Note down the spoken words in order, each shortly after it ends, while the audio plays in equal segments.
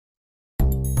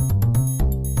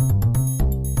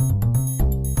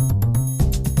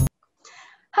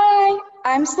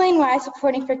I'm Selene W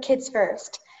reporting for Kids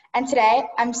First, and today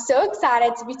I'm so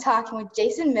excited to be talking with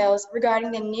Jason Mills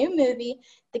regarding the new movie,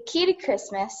 The Key to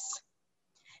Christmas.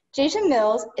 Jason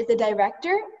Mills is the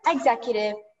director,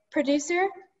 executive, producer,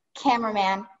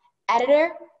 cameraman,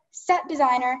 editor, set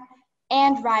designer,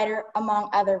 and writer, among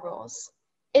other roles.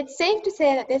 It's safe to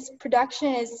say that this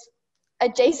production is a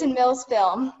Jason Mills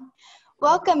film.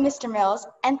 Welcome, Mr. Mills,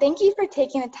 and thank you for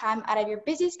taking the time out of your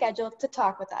busy schedule to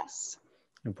talk with us.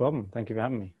 No problem. Thank you for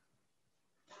having me.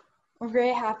 We're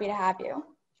very happy to have you.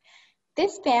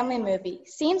 This family movie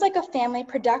seems like a family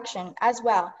production as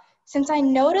well, since I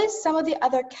noticed some of the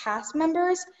other cast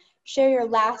members share your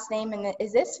last name. And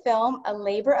is this film a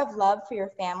labor of love for your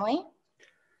family?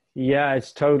 Yeah,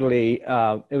 it's totally,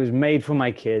 it was made for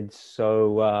my kids.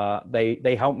 So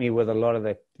they helped me with a lot of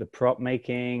the prop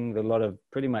making, a lot of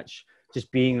pretty much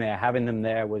just being there, having them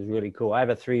there was really cool. I have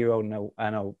a 3-year-old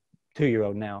and a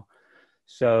 2-year-old now.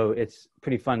 So it's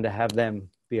pretty fun to have them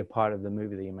be a part of the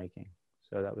movie that you're making.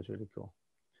 So that was really cool.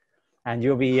 And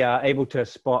you'll be able to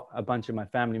spot a bunch of my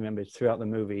family members throughout the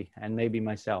movie and maybe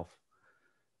myself.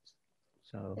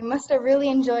 So You must have really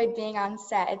enjoyed being on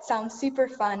set. It sounds super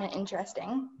fun and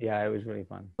interesting. yeah, it was really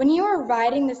fun. When you were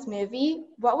writing this movie,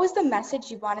 what was the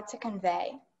message you wanted to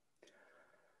convey?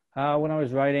 When I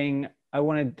was writing, I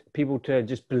wanted people to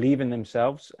just believe in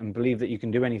themselves and believe that you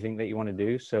can do anything that you want to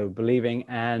do. So believing,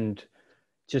 and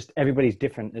just everybody's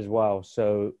different as well.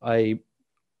 So I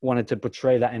wanted to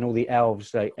portray that in all the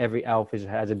elves. Like every elf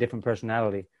has a different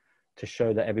personality to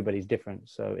show that everybody's different.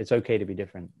 So it's okay to be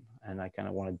different. And I kind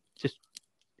of wanted just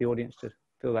the audience to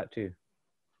feel that too.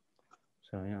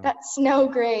 So yeah. That's no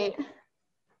great.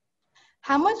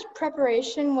 How much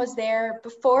preparation was there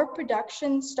before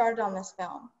production started on this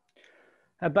film?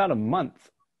 About a month.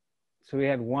 So we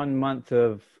had 1 month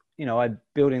of, I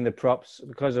building the props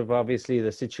because of obviously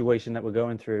the situation that we're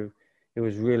going through. It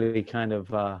was really kind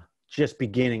of just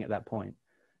beginning at that point.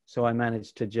 So I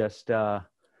managed to just have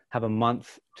a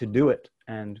month to do it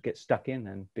and get stuck in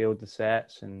and build the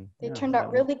sets. And they turned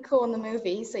out really cool in the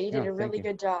movie, so you did a really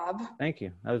good job. Thank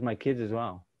you. That was my kids as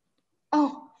well.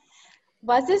 Oh,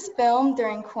 was this filmed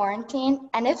during quarantine?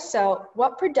 And if so,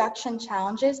 what production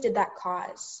challenges did that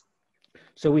cause?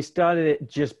 So we started it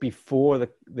just before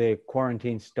the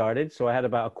quarantine started. So I had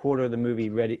about a quarter of the movie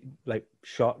ready, like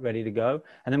shot, ready to go.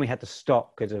 And then we had to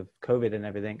stop because of COVID and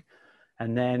everything.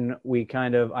 And then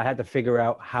I had to figure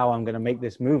out how I'm going to make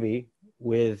this movie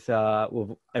with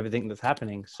everything that's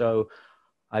happening. So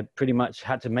I pretty much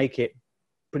had to make it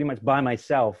pretty much by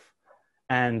myself.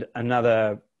 And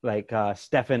another,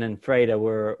 Stefan and Freda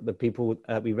were the people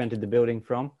we rented the building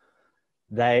from.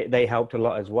 They helped a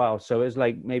lot as well. So it was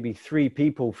like maybe 3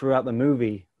 people throughout the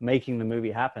movie making the movie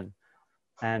happen.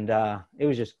 And it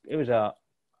was a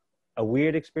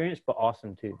weird experience, but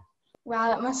awesome too. Wow,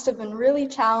 that must have been really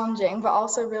challenging, but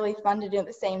also really fun to do at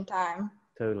the same time.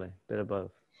 Totally, bit of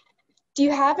both. Do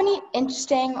you have any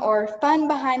interesting or fun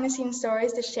behind the scenes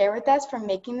stories to share with us from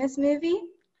making this movie?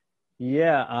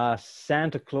 Yeah,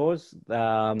 Santa Claus,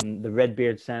 the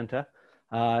red-beard Santa,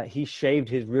 he shaved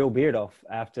his real beard off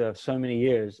after so many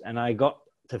years, and I got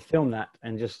to film that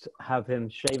and just have him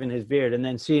shaving his beard and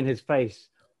then seeing his face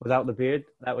without the beard.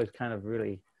 That was kind of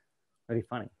really, really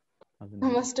funny. It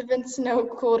must have been so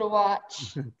cool to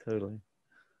watch. Totally.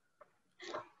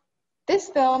 This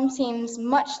film seems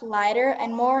much lighter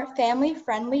and more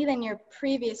family-friendly than your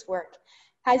previous work.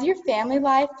 Has your family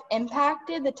life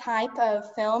impacted the type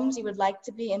of films you would like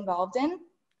to be involved in?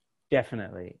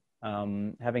 Definitely.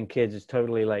 Having kids has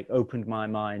totally opened my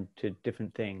mind to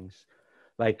different things,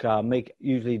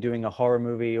 usually doing a horror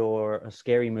movie or a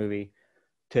scary movie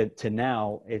to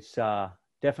now it's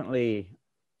definitely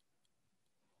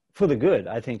for the good.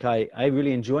 I think I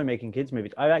really enjoy making kids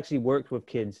movies. I've actually worked with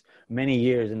kids many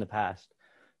years in the past,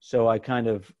 so I kind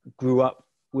of grew up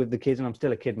with the kids, and I'm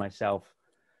still a kid myself,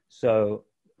 so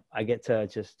I get to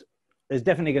there's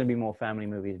definitely going to be more family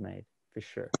movies made for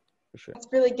sure. For sure.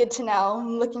 That's really good to know.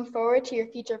 I'm looking forward to your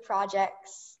future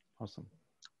projects. Awesome.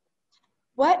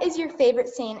 What is your favorite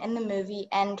scene in the movie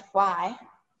and why?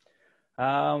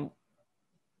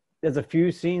 There's a few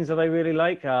scenes that I really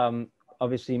like.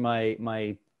 Obviously,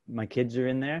 my kids are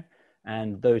in there,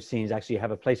 and those scenes actually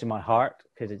have a place in my heart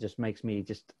because it just makes me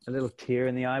just a little tear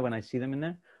in the eye when I see them in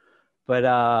there.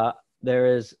 But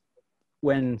there is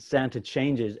when Santa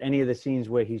changes, any of the scenes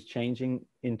where he's changing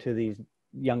into these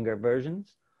younger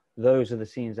versions. Those are the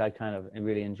scenes I kind of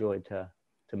really enjoyed to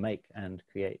make and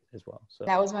create as well. So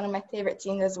that was one of my favorite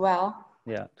scenes as well.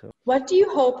 Yeah. Totally. What do you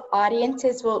hope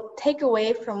audiences will take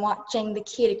away from watching The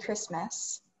Key to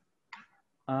Christmas?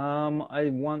 I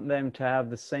want them to have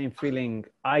the same feeling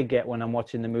I get when I'm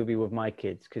watching the movie with my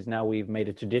kids, because now we've made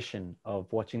a tradition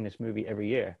of watching this movie every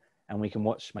year, and we can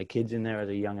watch my kids in there at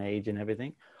a young age and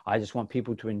everything. I just want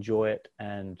people to enjoy it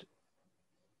and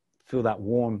feel that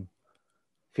warm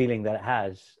feeling that it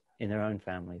has in their own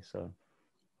family.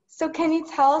 So can you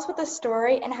tell us what the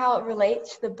story and how it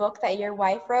relates to the book that your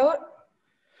wife wrote?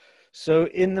 So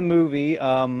in the movie,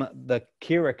 the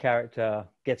Kirra character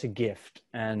gets a gift,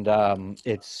 and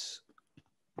it's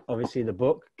obviously the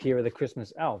book, Kirra the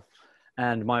Christmas Elf.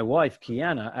 And my wife,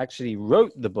 Kiana, actually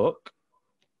wrote the book,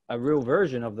 a real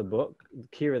version of the book,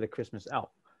 Kirra the Christmas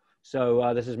Elf.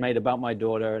 So this is made about my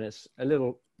daughter, and it's a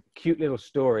little cute little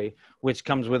story, which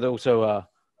comes with also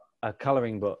a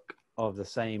coloring book of the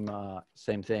same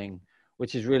thing,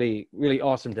 which is really, really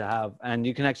awesome to have. And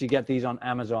you can actually get these on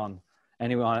Amazon.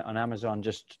 Anyone on Amazon,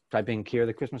 just type in Kirra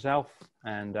the Christmas Elf,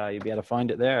 and you'll be able to find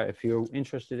it there if you're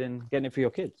interested in getting it for your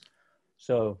kids.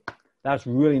 So that's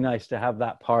really nice to have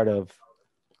that part of,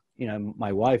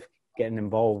 my wife getting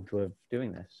involved with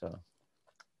doing this. So,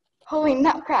 Holy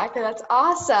Nutcracker, that's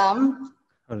awesome.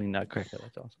 Holy Nutcracker,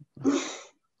 that's awesome.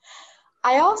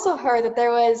 I also heard that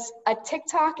there was a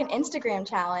TikTok and Instagram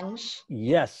challenge.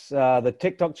 Yes, the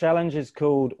TikTok challenge is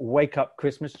called Wake Up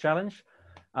Christmas Challenge.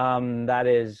 That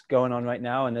is going on right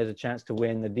now, and there's a chance to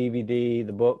win the DVD,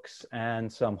 the books,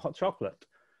 and some hot chocolate.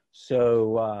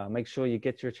 So make sure you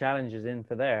get your challenges in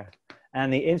for there.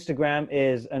 And the Instagram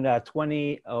is a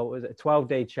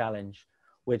 12-day challenge,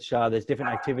 which there's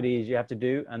different activities you have to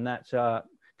do, and that's go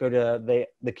to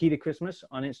the Key to Christmas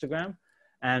on Instagram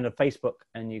and Facebook,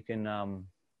 and you can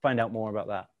find out more about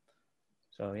that.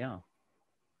 So yeah.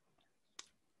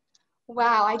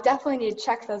 Wow, I definitely need to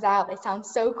check those out. They sound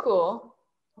so cool.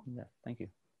 Yeah, thank you.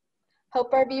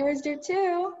 Hope our viewers do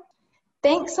too.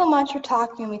 Thanks so much for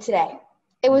talking to me today.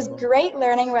 It was great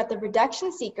learning about the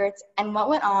production secrets and what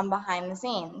went on behind the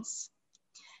scenes.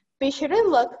 Be sure to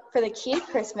look for the Key to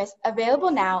Christmas, available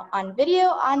now on video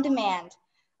on demand.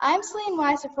 I'm Selene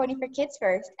W reporting for Kids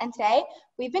First, and today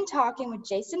we've been talking with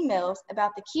Jason Mills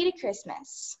about the Key to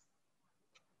Christmas.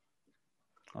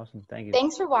 Awesome, thank you.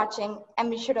 Thanks for watching, and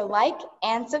be sure to like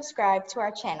and subscribe to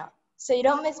our channel so you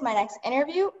don't miss my next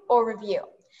interview or review,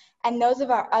 and those of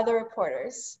our other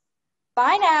reporters.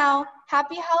 Bye now.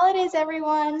 Happy holidays,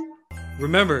 everyone.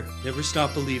 Remember, never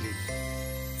stop believing.